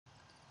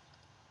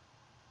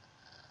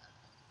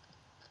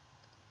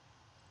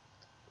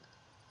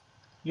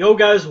Yo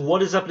guys,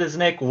 what is up? It is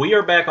Nick. We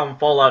are back on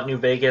Fallout New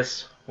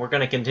Vegas. We're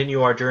going to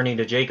continue our journey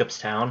to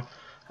Jacobstown.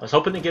 I was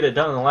hoping to get it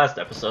done in the last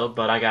episode,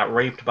 but I got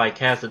raped by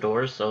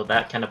cazadors, so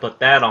that kind of put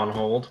that on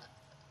hold.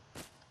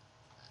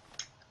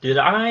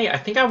 I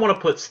think I want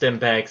to put stim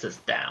packs as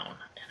down.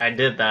 I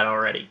did that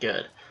already,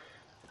 good.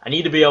 I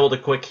need to be able to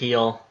quick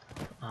heal,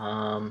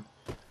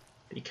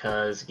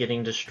 because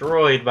getting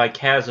destroyed by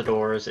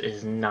cazadors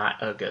is not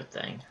a good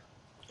thing.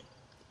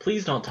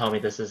 Please don't tell me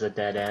this is a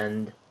dead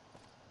end.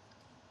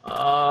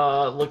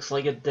 Looks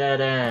like a dead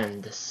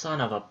end.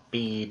 Son of a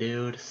bee,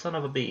 dude. Son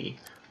of a bee.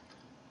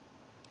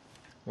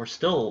 We're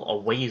still a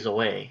ways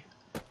away.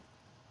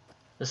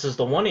 This is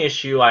the one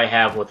issue I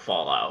have with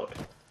Fallout.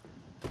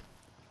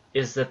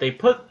 Is that they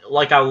put,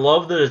 like, I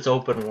love that it's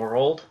open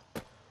world,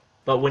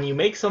 but when you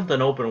make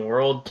something open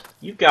world,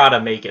 you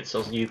gotta make it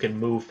so you can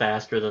move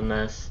faster than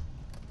this.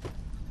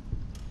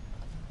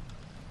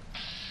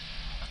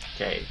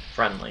 Okay,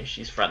 friendly.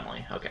 She's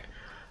friendly. Okay.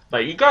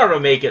 But you gotta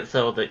make it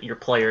so that your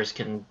players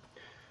can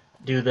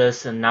do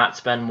this and not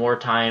spend more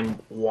time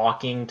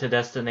walking to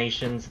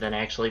destinations than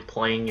actually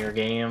playing your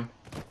game.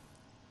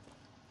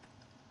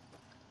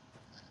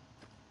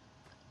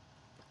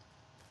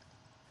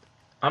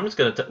 I'm just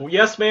gonna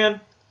yes, man.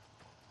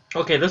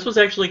 Okay, this was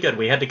actually good.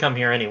 We had to come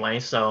here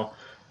anyway, so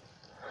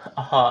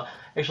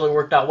actually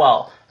worked out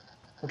well.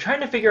 I'm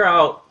trying to figure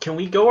out, can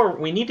we go, or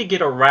we need to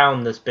get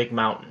around this big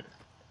mountain.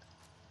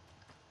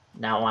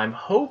 Now I'm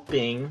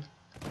hoping,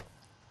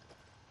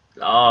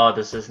 oh,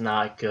 this is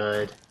not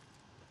good.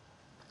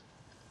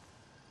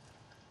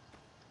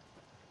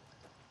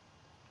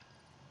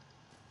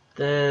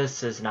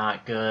 This is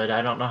not good.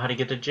 I don't know how to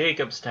get to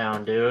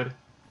Jacobstown, dude.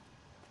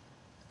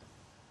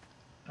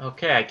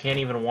 Okay, I can't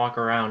even walk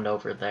around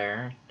over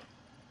there.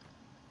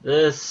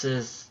 This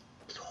is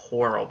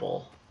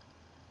horrible.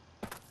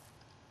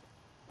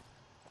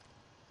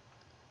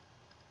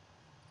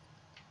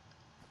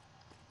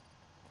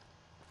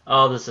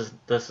 Oh, this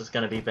is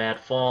gonna be bad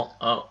fall.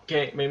 Oh,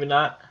 okay, maybe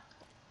not.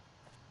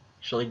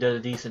 Actually did a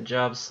decent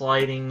job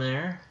sliding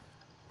there.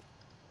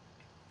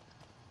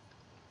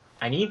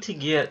 I need to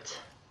get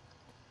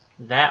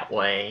that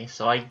way,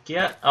 so I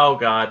get... Oh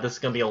god, this is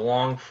gonna be a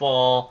long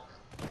fall.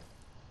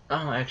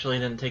 Oh, actually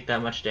didn't take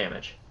that much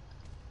damage.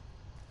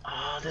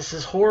 Oh, this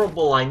is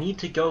horrible. I need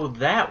to go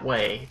that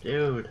way,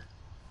 dude.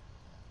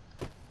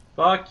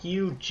 Fuck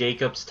you,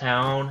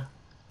 Jacobstown.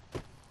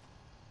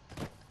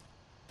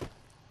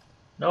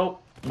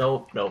 Nope,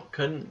 nope, nope.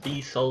 Couldn't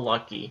be so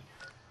lucky.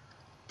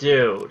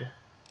 Dude.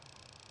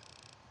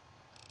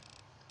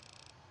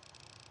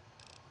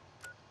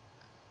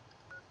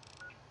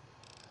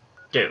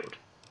 Dude.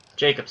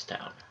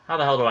 Jacobstown. How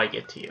the hell do I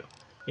get to you?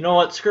 You know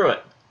what? Screw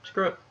it.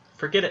 Screw it.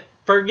 Forget it.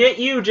 Forget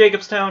you,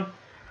 Jacobstown.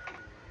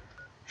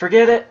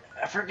 Forget it.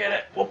 Forget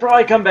it. We'll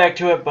probably come back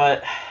to it,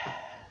 but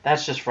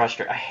that's just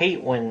frustrating. I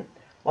hate when...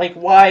 Like,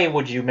 why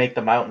would you make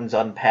the mountains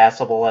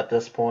unpassable at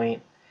this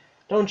point?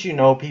 Don't you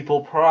know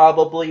people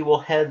probably will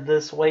head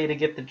this way to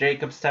get to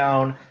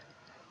Jacobstown?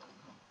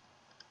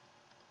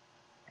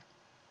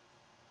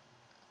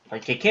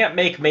 Like, you can't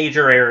make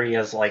major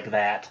areas like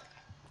that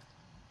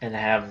and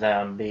have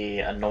them be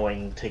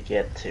annoying to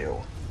get to.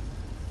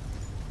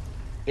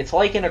 It's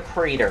like in a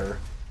crater.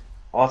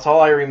 Well, that's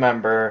all I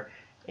remember,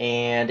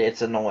 and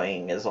it's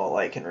annoying is all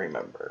I can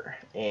remember.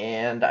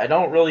 And I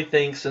don't really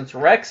think, since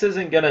Rex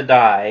isn't gonna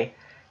die,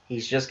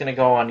 he's just gonna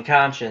go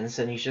unconscious,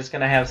 and he's just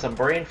gonna have some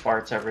brain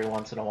farts every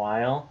once in a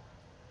while.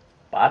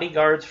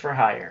 Bodyguards for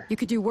hire. You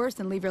could do worse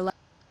than leave your life.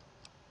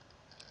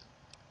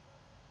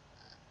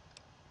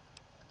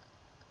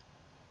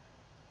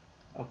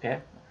 Okay.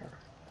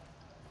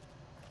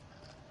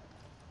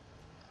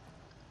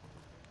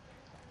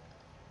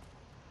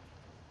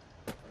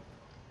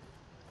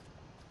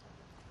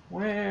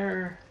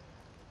 Where?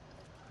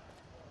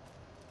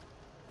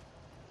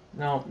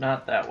 No,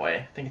 not that way.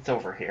 I think it's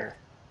over here.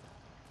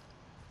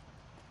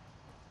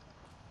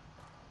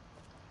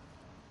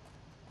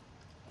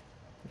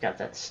 We got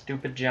that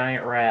stupid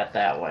giant rat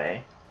that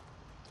way.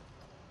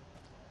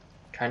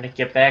 Trying to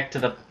get back to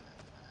the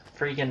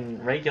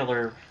freaking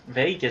regular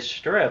Vegas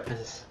strip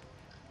is...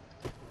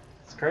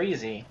 It's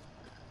crazy.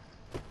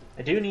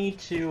 I do need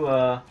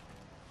to,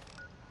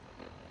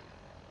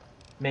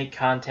 make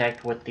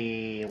contact with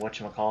the,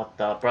 whatchamacallit,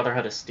 the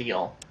Brotherhood of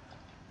Steel.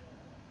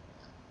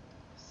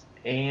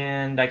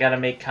 And I gotta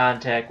make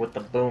contact with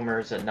the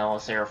boomers at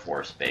Nellis Air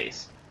Force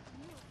Base.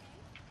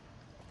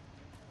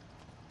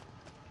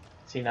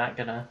 Is he not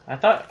gonna... I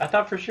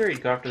thought for sure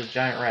he'd go after the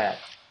giant rat.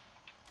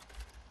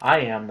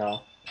 I am,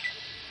 though.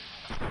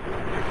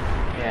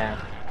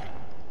 Yeah.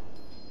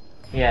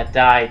 Yeah,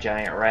 die,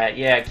 giant rat.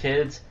 Yeah,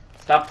 kids,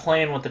 stop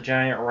playing with the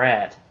giant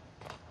rat.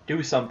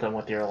 Do something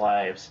with your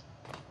lives.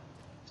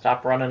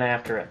 Stop running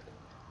after it.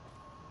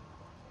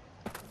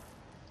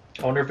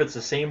 I wonder if it's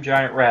the same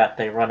giant rat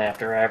they run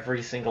after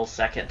every single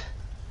second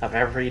of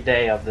every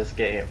day of this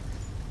game.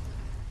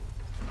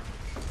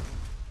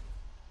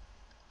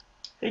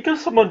 I think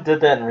if someone did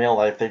that in real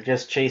life, they'd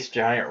just chase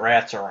giant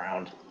rats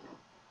around.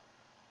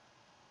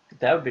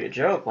 That would be a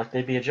joke. Like,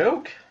 they'd be a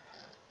joke.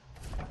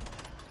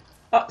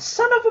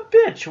 Son of a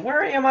bitch,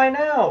 where am I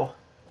now?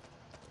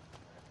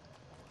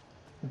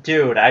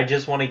 Dude, I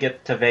just want to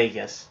get to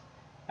Vegas.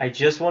 I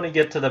just want to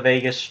get to the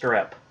Vegas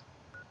Strip.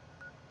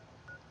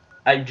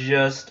 I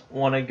just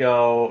want to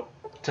go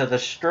to the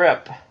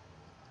Strip.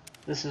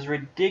 This is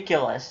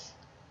ridiculous.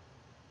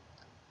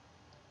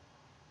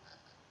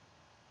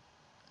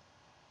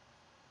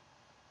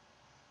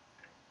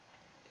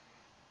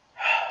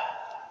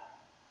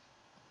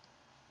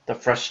 The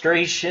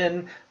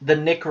frustration, the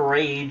Nick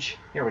rage.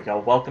 Here we go.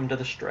 Welcome to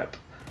the Strip.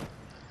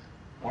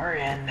 We're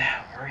in.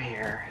 We're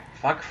here.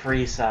 Fuck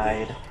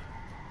Freeside.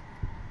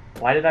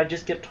 Why did I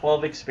just get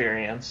 12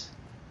 experience?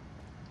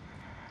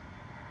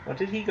 What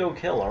did he go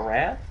kill? A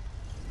rat?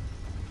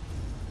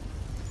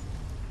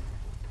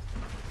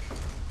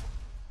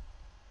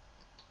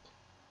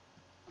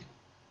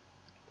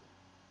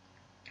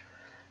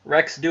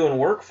 Rex doing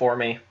work for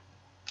me.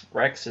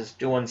 Rex is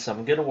doing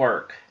some good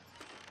work.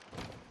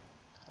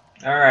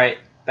 Alright,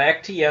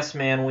 back to Yes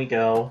Man we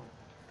go.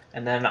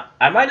 And then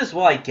I might as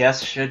well, I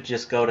guess, should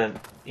just go to...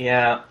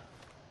 Yeah,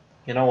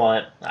 you know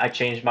what? I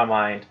changed my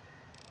mind.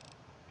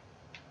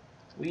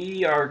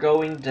 We are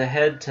going to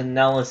head to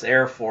Nellis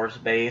Air Force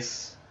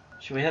Base.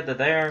 Should we head to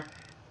there?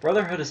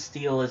 Brotherhood of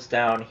Steel is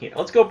down here.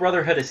 Let's go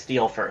Brotherhood of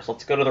Steel first.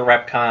 Let's go to the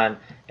Repcon,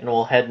 and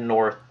we'll head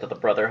north to the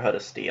Brotherhood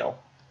of Steel.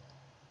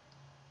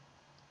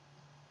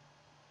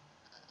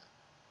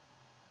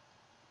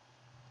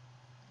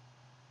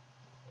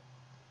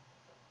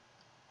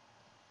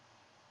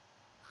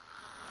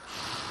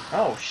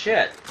 Oh,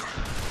 shit.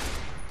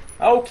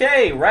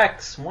 Okay,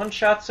 Rex. One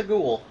shot's a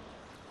ghoul.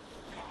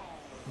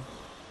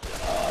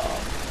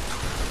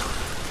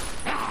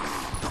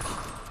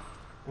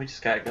 We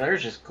just got...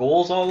 There's just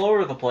ghouls all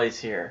over the place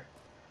here.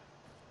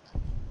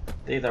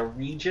 They the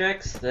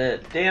rejects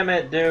that... Damn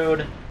it,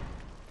 dude.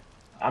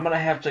 I'm gonna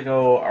have to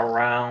go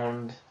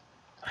around...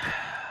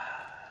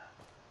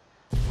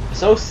 I'm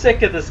so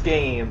sick of this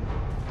game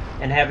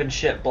and having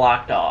shit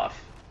blocked off.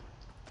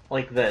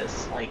 Like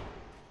this. Like...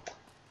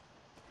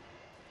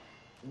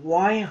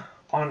 Why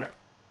on...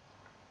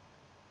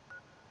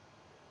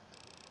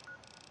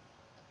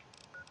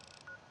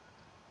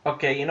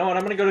 Okay, you know what?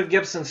 I'm going to go to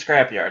Gibson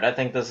Scrapyard. I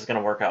think this is going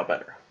to work out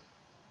better.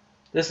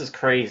 This is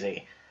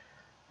crazy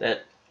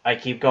that I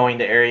keep going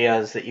to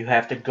areas that you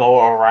have to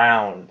go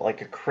around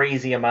like a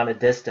crazy amount of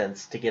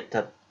distance to get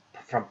to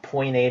from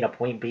point A to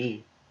point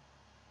B.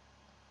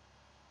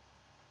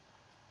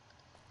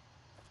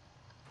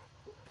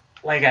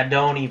 Like, I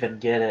don't even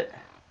get it.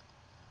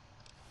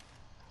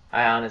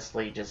 I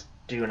honestly just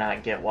do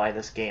not get why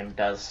this game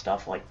does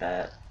stuff like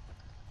that.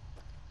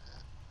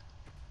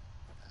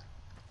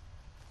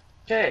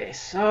 Okay,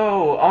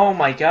 so, oh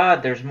my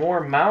god, there's more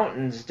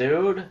mountains,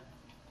 dude.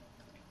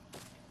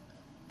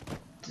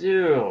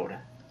 Dude.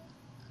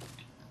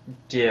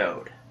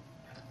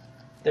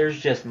 There's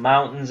just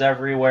mountains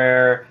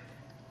everywhere.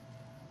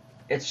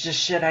 It's just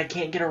shit I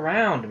can't get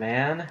around,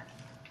 man.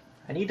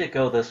 I need to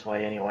go this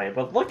way anyway,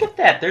 but look at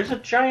that. There's a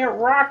giant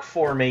rock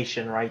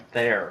formation right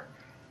there.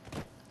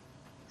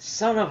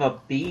 Son of a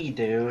bee,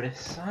 dude.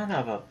 Son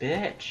of a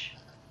bitch.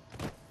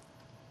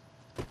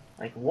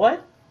 Like,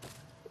 what?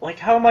 Like,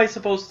 how am I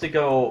supposed to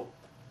go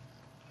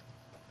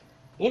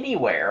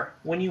anywhere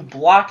when you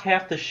block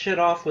half the shit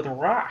off with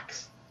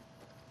rocks?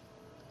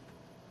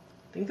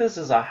 I think this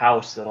is a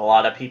house that a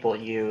lot of people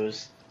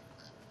use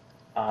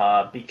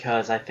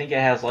because I think it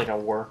has like a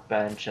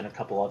workbench and a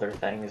couple other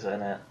things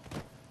in it.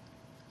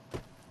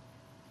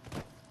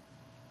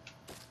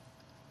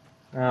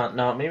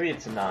 No, maybe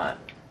it's not.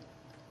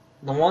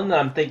 The one that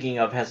I'm thinking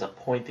of has a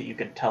point that you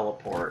can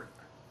teleport.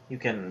 You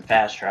can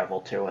fast travel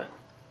to it.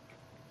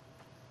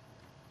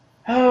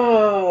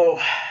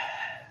 Oh,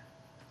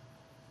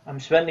 I'm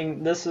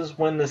spending. This is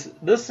when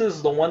this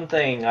is the one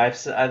thing I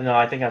know.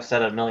 I think I've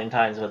said it a million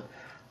times, but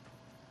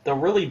the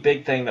really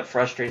big thing that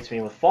frustrates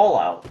me with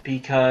Fallout,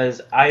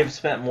 because I've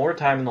spent more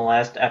time in the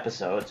last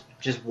episodes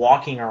just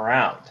walking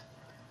around.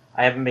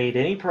 I haven't made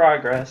any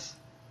progress.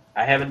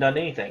 I haven't done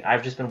anything.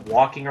 I've just been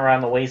walking around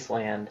the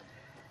Wasteland,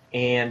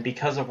 and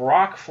because of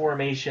rock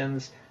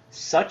formations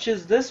such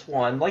as this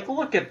one, like,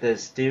 look at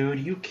this, dude.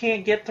 You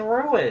can't get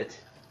through it.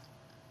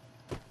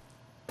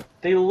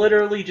 They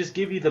literally just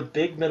give you the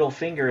big middle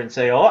finger and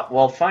say, oh,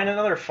 well, find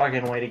another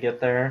fucking way to get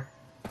there.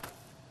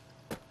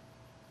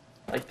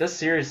 Like, this,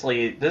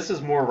 seriously, this is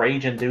more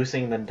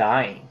rage-inducing than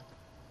dying.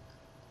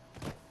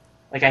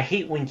 Like, I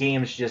hate when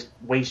games just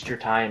waste your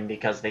time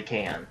because they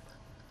can.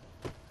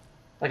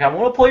 Like, I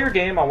want to play your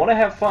game, I want to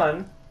have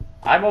fun.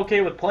 I'm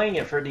okay with playing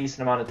it for a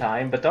decent amount of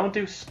time, but don't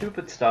do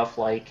stupid stuff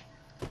like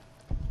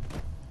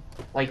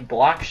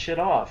block shit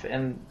off.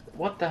 And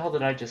what the hell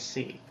did I just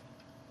see?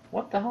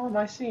 What the hell am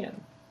I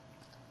seeing?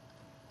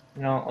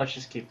 You know, let's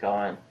just keep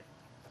going.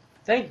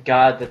 Thank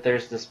God that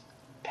there's this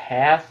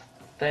path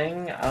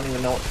thing. I don't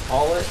even know what to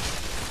call it.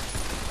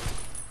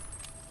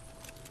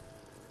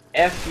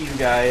 F you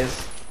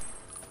guys.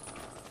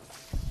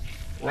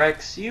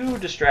 Rex, you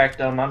distract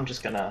them. I'm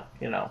just gonna,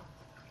 you know,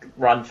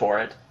 run for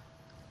it.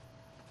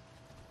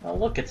 Oh,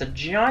 look, it's a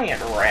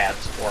giant rat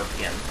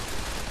scorpion.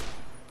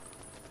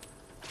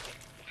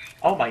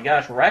 Oh my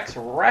gosh, Rex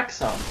wrecks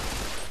them.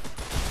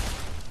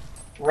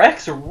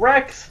 Rex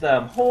wrecks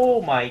them.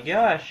 Oh my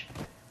gosh.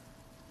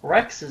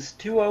 Rex is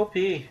too OP.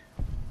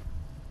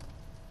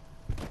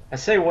 I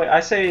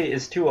say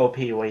is too OP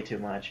way too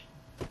much.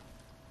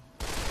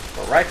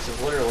 But Rex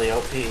is literally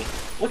OP.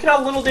 Look at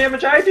how little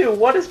damage I do.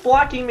 What is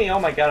blocking me? Oh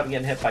my god, I'm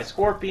getting hit by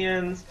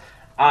scorpions.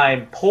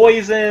 I'm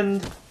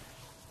poisoned.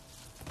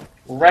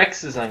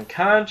 Rex is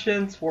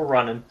unconscious. We're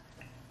running.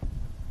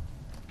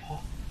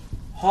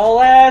 Haul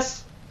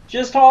ass!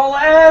 Just haul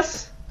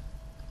ass!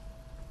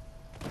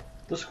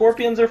 The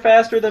scorpions are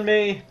faster than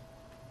me.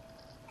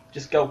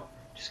 Just go.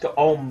 Just go.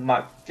 Oh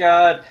my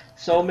god.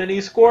 So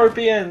many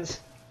scorpions.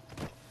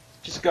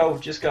 Just go.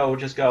 Just go.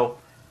 Just go.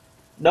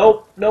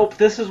 Nope. Nope.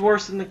 This is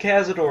worse than the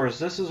Cazadors.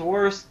 This is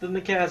worse than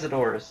the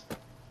Cazadors.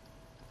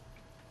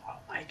 Oh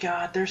my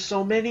god. There's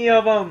so many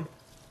of them.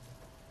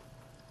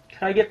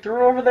 Can I get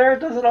through over there? It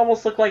doesn't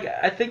almost look like...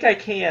 I think I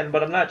can,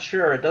 but I'm not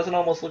sure. It doesn't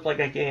almost look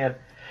like I can.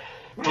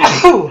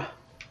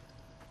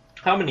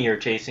 How many are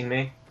chasing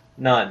me?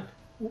 None.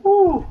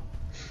 Woo!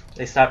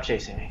 They stopped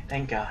chasing me.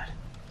 Thank God.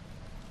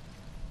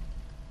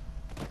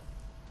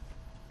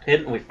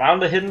 We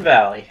found a hidden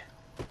valley.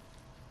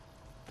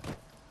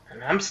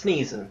 And I'm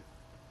sneezing.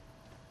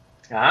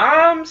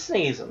 I'm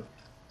sneezing.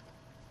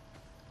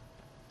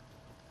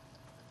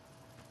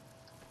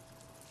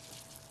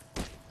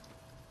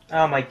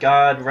 Oh my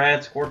god,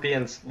 rad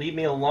scorpions, leave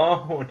me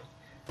alone.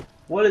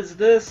 What is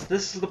this?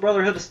 This is the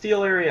Brotherhood of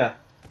Steel area.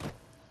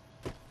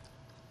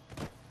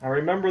 I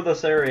remember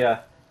this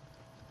area.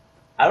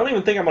 I don't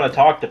even think I'm going to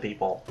talk to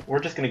people. We're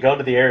just going to go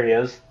to the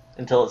areas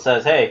until it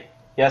says, hey,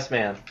 yes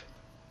ma'am.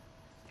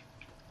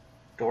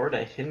 Door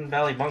to Hidden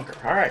Valley Bunker.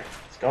 Alright,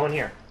 let's go in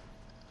here.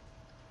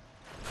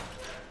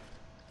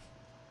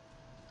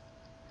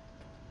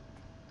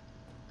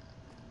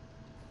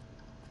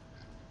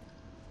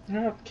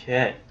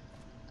 Okay.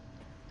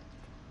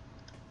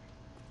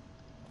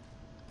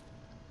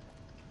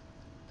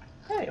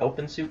 Hey,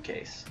 open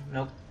suitcase.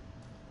 Nope.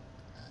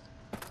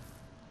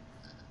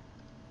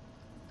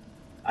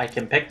 I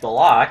can pick the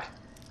lock.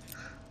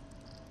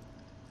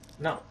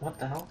 No, what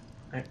the hell?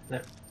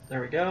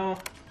 There we go.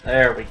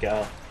 There we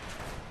go.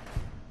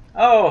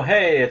 Oh,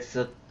 hey, it's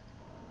a...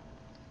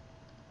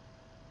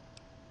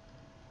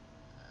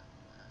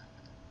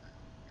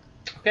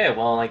 Okay,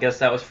 well, I guess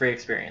that was free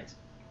experience.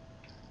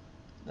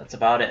 That's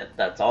about it.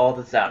 That's all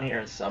that's down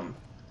here is some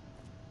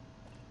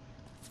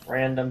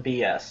random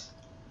BS.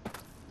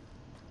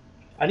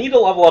 I need to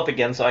level up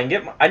again so I can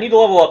get... I need to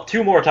level up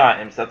 2 more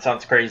times. That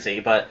sounds crazy,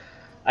 but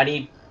I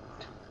need...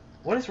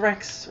 What is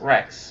Rex?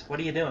 Rex, what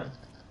are you doing?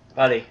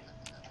 Buddy.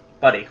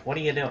 Buddy, what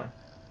are you doing?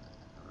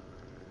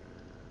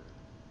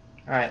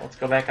 Alright, let's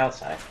go back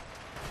outside.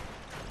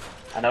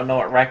 I don't know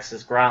what Rex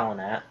is growling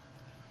at.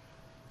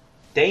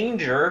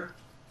 Danger!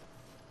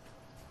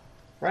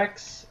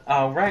 Rex,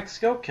 oh Rex,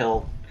 go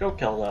kill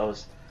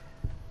those.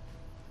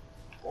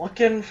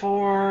 Looking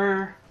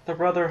for the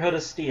Brotherhood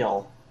of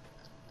Steel.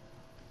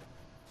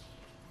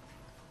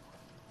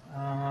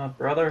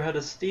 Brotherhood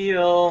of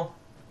Steel.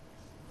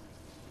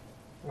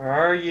 Where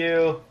are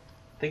you?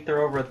 I think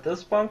they're over at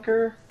this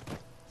bunker.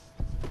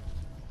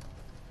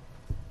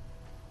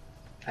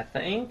 I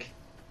think.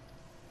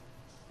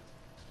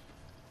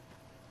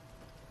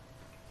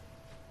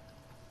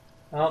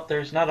 Oh,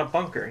 there's not a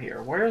bunker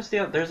here. Where's the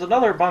other? There's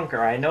another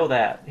bunker, I know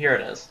that. Here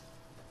it is.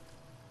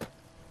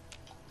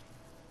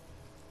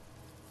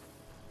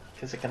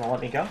 Is it gonna let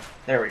me go?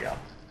 There we go.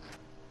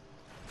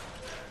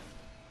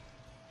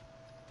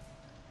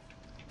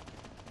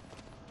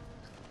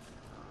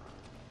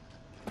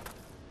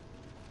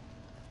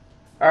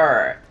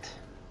 Alright.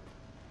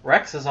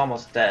 Rex is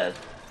almost dead.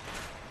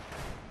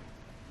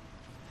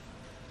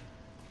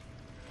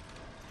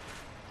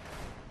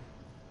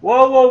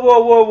 Whoa, whoa,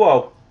 whoa, whoa,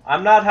 whoa.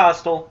 I'm not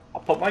hostile.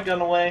 I'll put my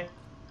gun away.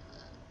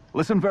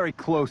 Listen very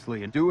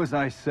closely and do as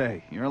I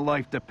say. Your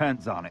life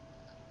depends on it.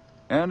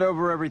 Hand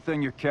over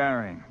everything you're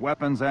carrying.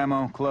 Weapons,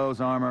 ammo,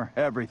 clothes, armor,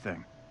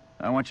 everything.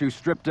 I want you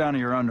stripped down to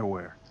your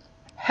underwear.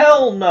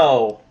 Hell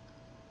no!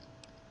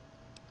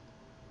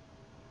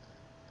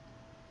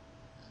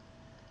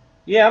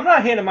 Yeah, I'm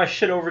not handing my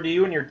shit over to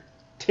you and your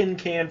tin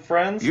can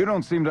friends. You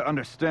don't seem to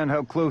understand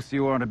how close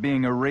you are to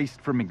being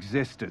erased from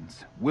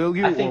existence. Will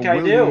you I think or I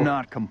will do. you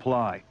not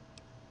comply?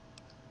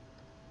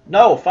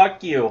 No,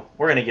 fuck you.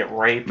 We're gonna get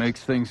raped.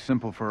 Makes things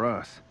simple for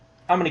us.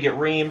 I'm gonna get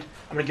reamed.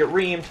 I'm gonna get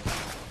reamed.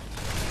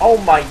 Oh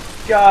my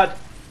god.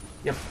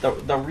 Yep,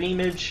 the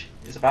reamage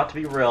is about to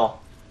be real.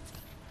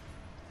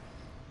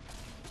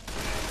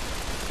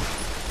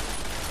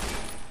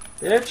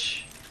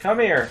 Bitch, come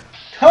here.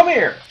 Come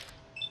here!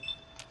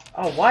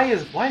 Oh, why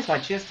is my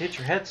chance to hit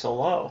your head so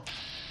low?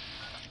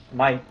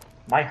 Am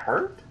I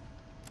hurt?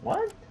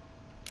 What?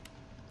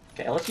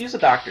 Okay, let's use the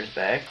doctor's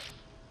bag.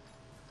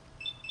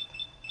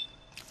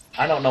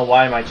 I don't know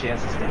why my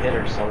chances to hit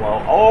are so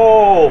low.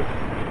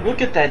 Oh!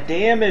 Look at that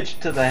damage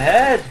to the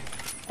head!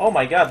 Oh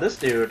my god, this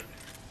dude.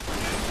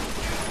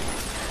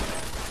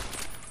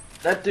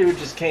 That dude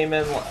just came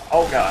in...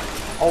 Oh god.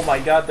 Oh my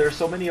god, there's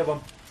so many of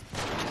them.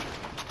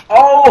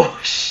 Oh,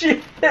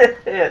 shit!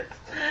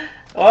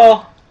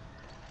 Well,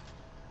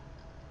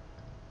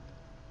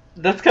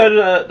 that's kind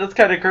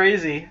of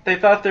crazy. They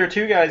thought their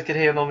two guys could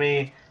handle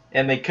me,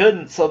 and they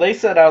couldn't, so they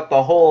set out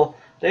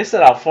they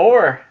set out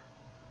four.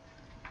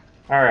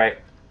 Alright.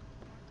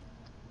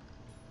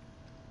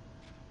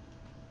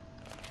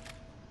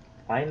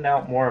 Find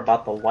out more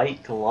about the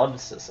White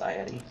Glove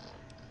Society.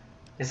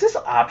 Is this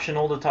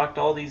optional to talk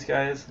to all these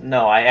guys?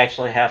 No, I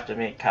actually have to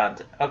make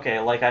contact. Okay,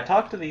 like, I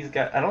talk to these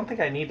guys. I don't think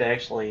I need to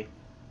actually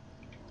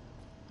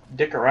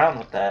dick around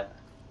with that.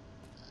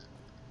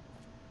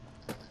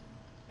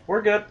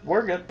 We're good.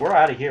 We're good. We're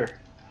out of here.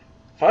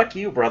 Fuck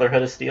you,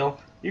 Brotherhood of Steel.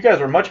 You guys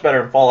were much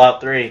better in Fallout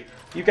 3.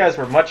 You guys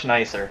were much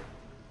nicer.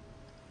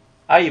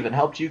 I even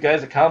helped you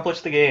guys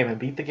accomplish the game and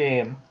beat the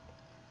game.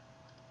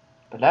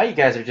 But now you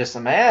guys are just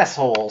some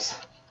assholes.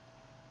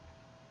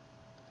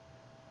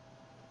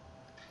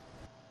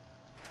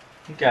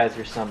 You guys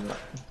are some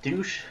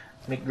douche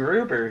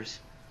McGrubers.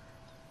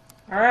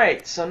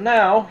 Alright, so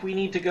now we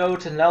need to go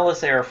to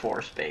Nellis Air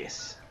Force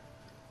Base.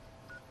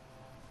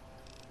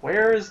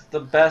 Where is the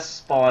best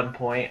spawn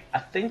point? I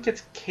think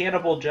it's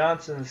Cannibal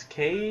Johnson's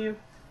Cave.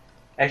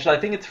 Actually,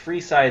 I think it's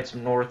Freeside's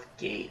North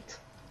Gate.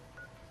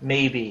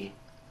 Maybe.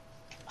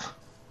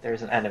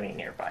 There's an enemy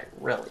nearby,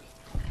 really.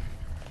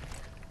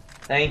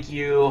 Thank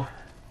you.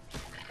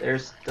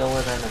 There's still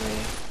an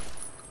enemy.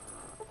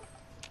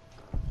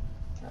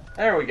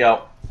 There we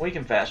go. We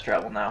can fast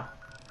travel now.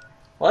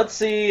 Let's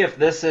see if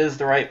this is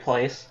the right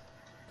place.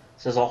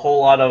 This is a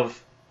whole lot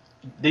of...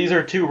 These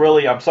are two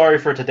really... I'm sorry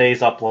for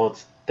today's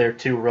uploads. They're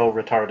two real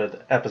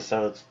retarded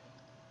episodes.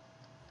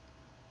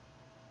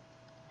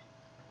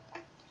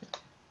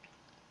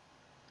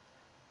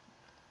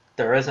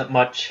 There isn't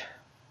much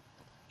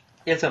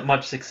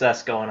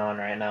success going on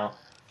right now.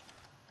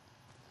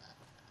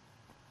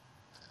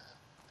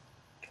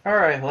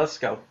 Alright, let's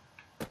go.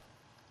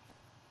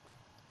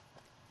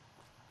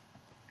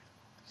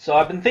 So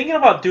I've been thinking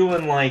about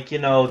doing, like, you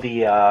know,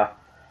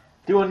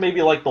 doing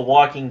maybe like The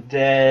Walking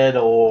Dead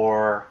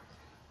or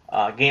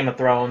Game of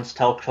Thrones,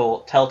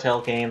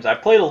 Telltale games. I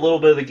played a little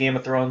bit of the Game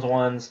of Thrones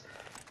ones,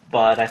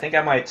 but I think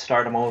I might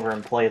start them over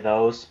and play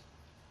those.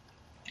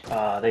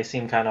 They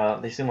seem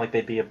like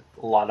they'd be a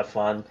lot of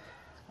fun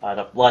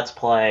to let's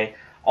play.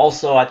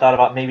 Also, I thought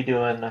about maybe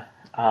doing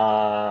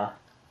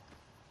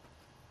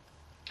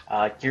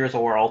Gears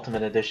of War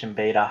Ultimate Edition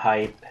beta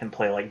hype and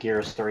play like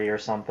Gears 3 or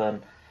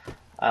something.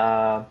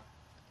 I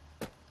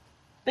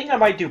think I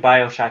might do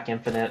BioShock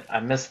Infinite. I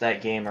missed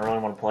that game. I really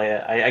want to play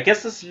it. I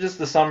guess this is just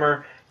the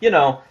summer. You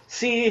know,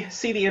 see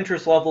the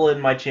interest level in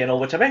my channel,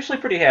 which I'm actually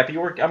pretty happy.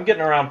 I'm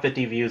getting around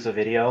 50 views a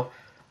video,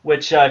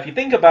 which if you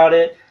think about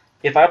it,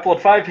 if I upload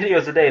 5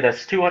 videos a day,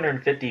 that's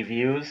 250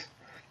 views.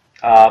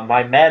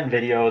 My Madden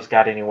videos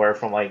got anywhere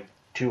from like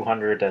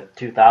 200 to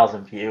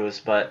 2,000 views,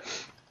 but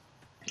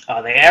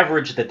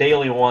the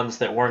daily ones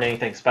that weren't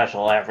anything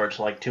special averaged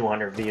like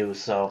 200 views.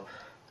 So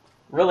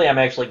really, I'm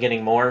actually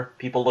getting more.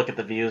 People look at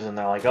the views and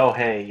they're like, oh,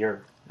 hey,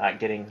 you're not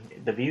getting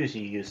the views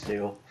you used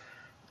to.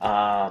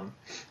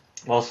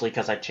 Mostly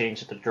because I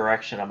changed the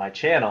direction of my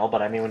channel.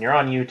 But I mean, when you're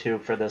on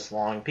YouTube for this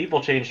long,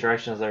 people change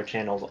directions of their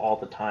channels all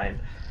the time.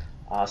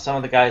 Some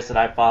of the guys that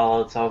I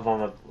followed, some of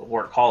them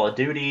were Call of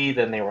Duty,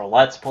 then they were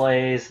Let's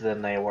Plays,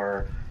 then they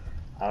were,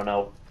 I don't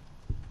know,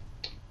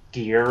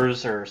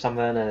 Gears or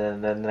something,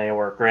 and then they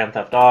were Grand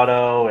Theft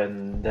Auto,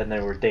 and then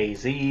they were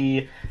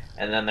DayZ,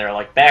 and then they're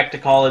like back to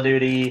Call of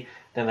Duty,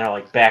 then they're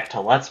like back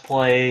to Let's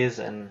Plays,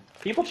 and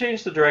people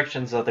change the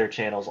directions of their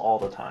channels all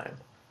the time.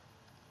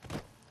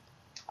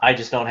 I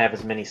just don't have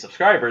as many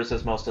subscribers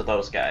as most of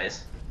those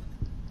guys.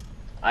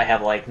 I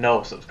have like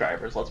no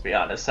subscribers, let's be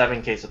honest.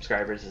 7K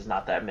subscribers is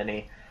not that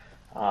many.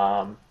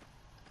 And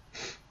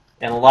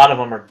a lot of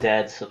them are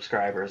dead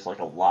subscribers, like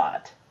a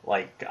lot.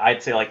 Like,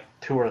 I'd say like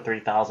 2,000 or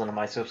 3,000 of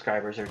my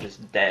subscribers are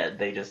just dead.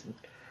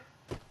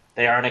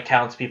 They aren't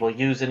accounts people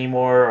use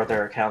anymore, or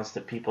they're accounts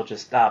that people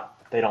just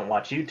stop. They don't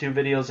watch YouTube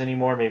videos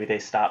anymore. Maybe they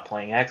stop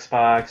playing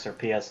Xbox or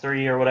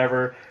PS3 or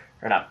whatever.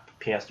 Or not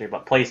PS3,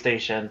 but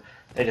PlayStation.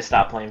 They just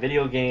stop playing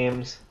video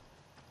games.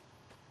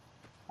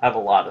 I have a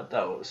lot of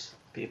those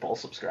people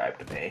subscribe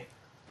to me.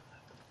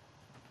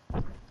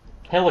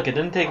 Hey, look, it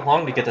didn't take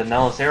long to get to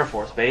Nellis Air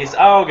Force Base.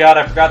 Oh god,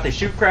 I forgot they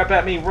shoot crap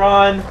at me.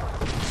 Run!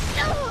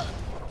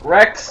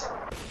 Rex!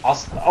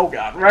 Oh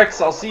god,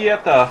 Rex, I'll see you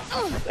at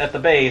the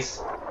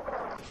base.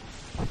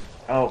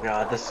 Oh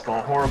god, this is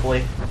going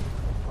horribly.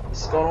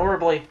 This is going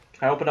horribly.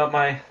 Can I open up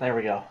my... There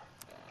we go.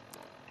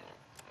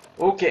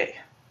 Okay.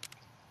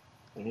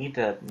 We need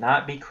to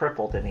not be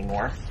crippled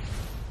anymore.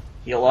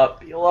 Heal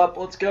up,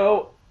 let's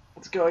go.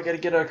 Let's go, I gotta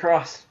get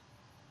across.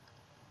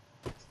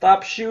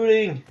 Stop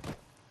shooting,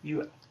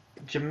 you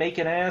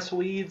Jamaican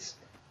assweeds.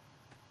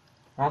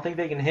 I don't think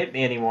they can hit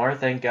me anymore,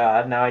 thank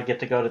God. Now I get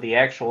to go to the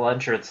actual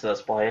entrance to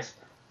this place.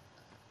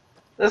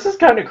 This is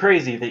kind of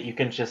crazy that you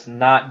can just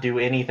not do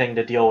anything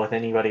to deal with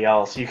anybody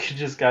else. You can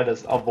just kind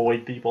of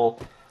avoid people.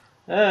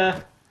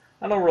 I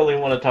don't really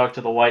want to talk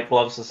to the White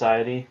Glove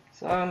Society,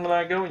 so I'm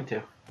not going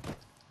to.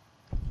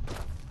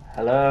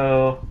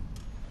 Hello?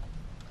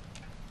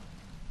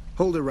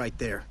 Hold it right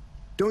there.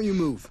 Don't you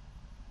move.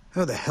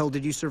 How the hell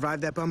did you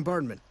survive that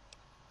bombardment?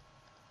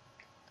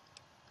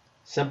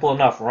 Simple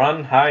enough.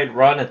 Run, hide,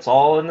 run. It's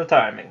all in the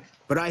timing.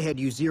 But I had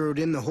you zeroed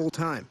in the whole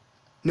time.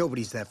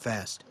 Nobody's that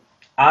fast.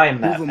 I'm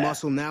Move that a fast.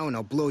 muscle now and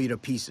I'll blow you to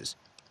pieces.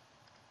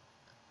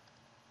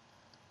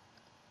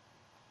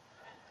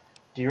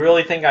 Do you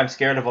really think I'm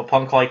scared of a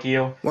punk like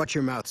you? Watch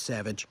your mouth,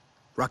 Savage.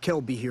 Raquel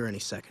will be here any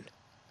second.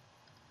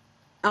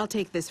 I'll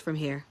take this from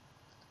here.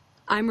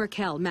 I'm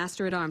Raquel,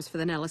 Master-at-Arms for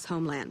the Nellis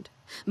homeland.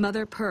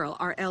 Mother Pearl,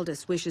 our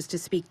eldest, wishes to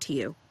speak to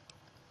you.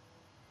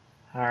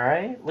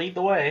 Alright, lead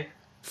the way.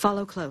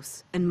 Follow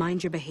close and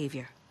mind your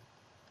behavior.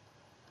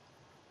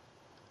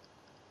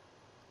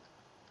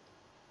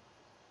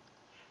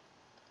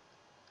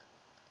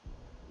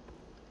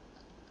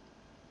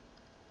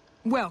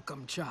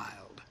 Welcome,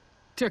 child.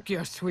 Took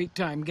your sweet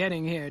time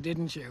getting here,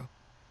 didn't you?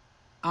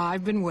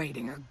 I've been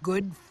waiting a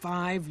good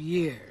 5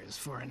 years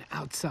for an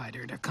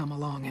outsider to come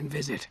along and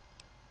visit.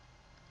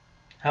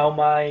 How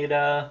might,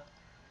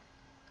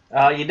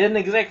 you didn't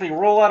exactly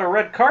roll out a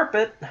red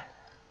carpet.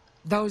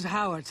 Those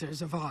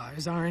howitzers of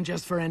ours aren't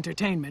just for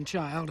entertainment,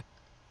 child.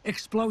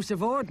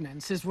 Explosive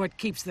ordnance is what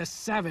keeps the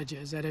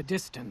savages at a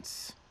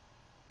distance.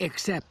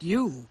 Except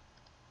you.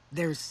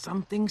 There's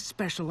something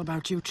special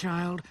about you,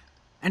 child,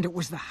 and it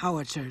was the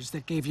howitzers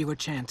that gave you a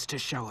chance to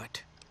show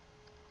it.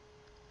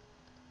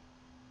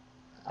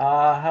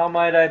 How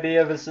might I be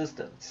of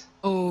assistance?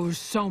 Oh,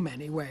 so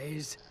many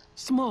ways.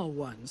 Small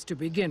ones to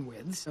begin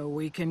with, so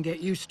we can get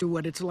used to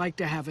what it's like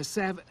to have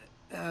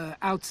a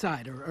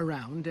outsider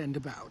around and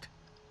about.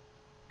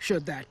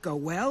 Should that go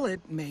well,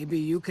 maybe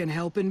you can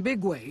help in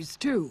big ways,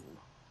 too.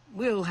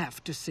 We'll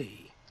have to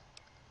see.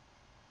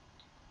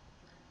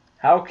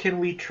 How can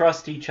we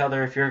trust each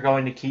other if you're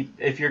going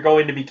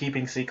to be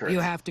keeping secrets? You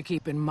have to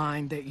keep in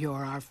mind that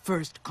you're our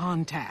first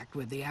contact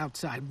with the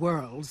outside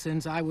world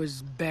since I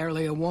was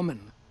barely a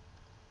woman.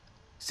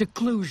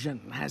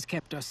 Seclusion has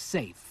kept us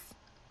safe,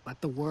 but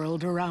the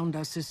world around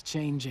us is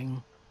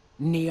changing.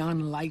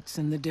 Neon lights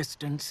in the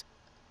distance,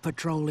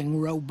 patrolling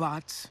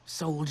robots,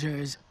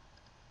 soldiers.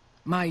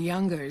 My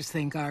youngers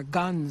think our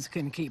guns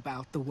can keep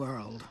out the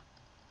world,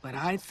 but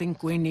I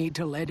think we need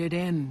to let it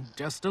in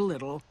just a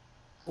little,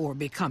 or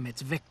become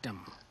its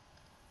victim.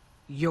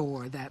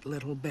 You're that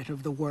little bit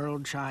of the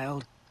world,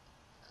 child.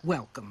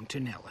 Welcome to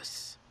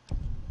Nellis.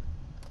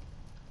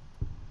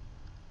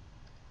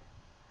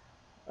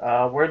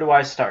 Where do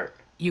I start?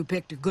 You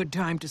picked a good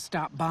time to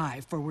stop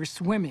by, for we're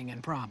swimming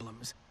in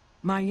problems.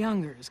 My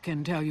youngers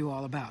can tell you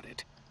all about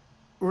it.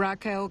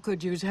 Raquel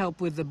could use help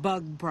with the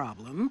bug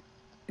problem.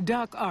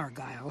 Doc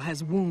Argyle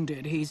has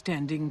wounded he's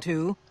tending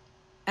to.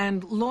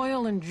 And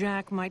Loyal and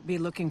Jack might be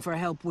looking for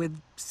help with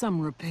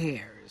some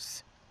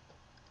repairs.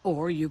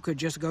 Or you could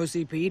just go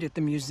see Pete at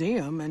the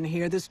museum and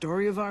hear the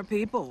story of our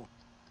people.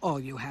 All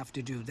you have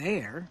to do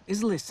there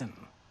is listen.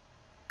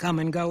 Come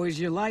and go as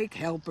you like,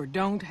 help or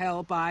don't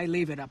help, I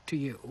leave it up to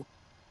you.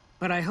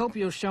 But I hope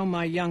you'll show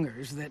my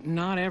youngers that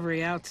not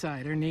every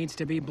outsider needs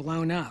to be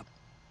blown up.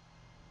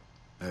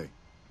 Hey.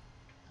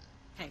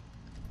 Hey.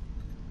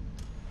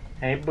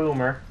 Hey,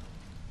 Boomer.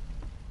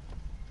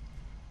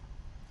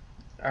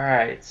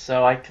 Alright,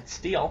 so I could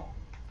steal.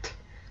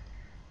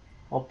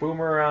 I'll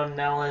Boomer around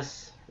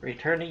Nellis,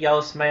 return to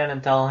Yes Man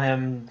and tell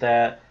him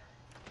that...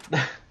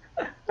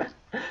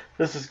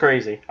 This is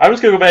crazy. I'm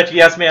just gonna go back to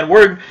Yes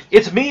Man.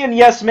 It's me and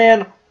Yes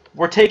Man.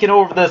 We're taking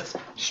over this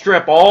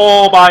strip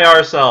all by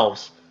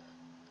ourselves.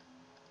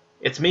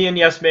 It's me and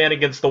Yes Man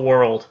against the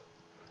world.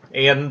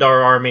 And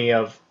our army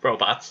of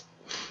robots.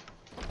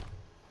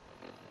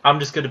 I'm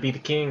just gonna be the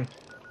king.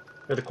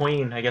 Or the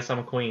queen. I guess I'm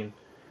a queen.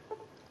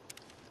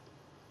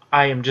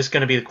 I am just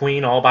gonna be the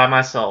queen all by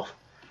myself.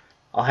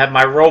 I'll have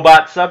my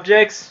robot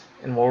subjects,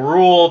 and we'll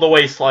rule the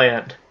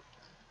Wasteland.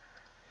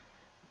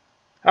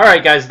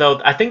 Alright guys,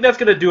 though, I think that's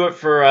going to do it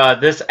for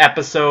this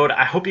episode.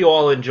 I hope you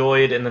all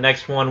enjoyed. In the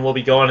next one, we'll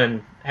be going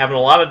and having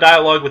a lot of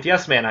dialogue with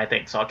Yes Man, I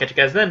think. So I'll catch you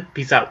guys then.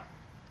 Peace out.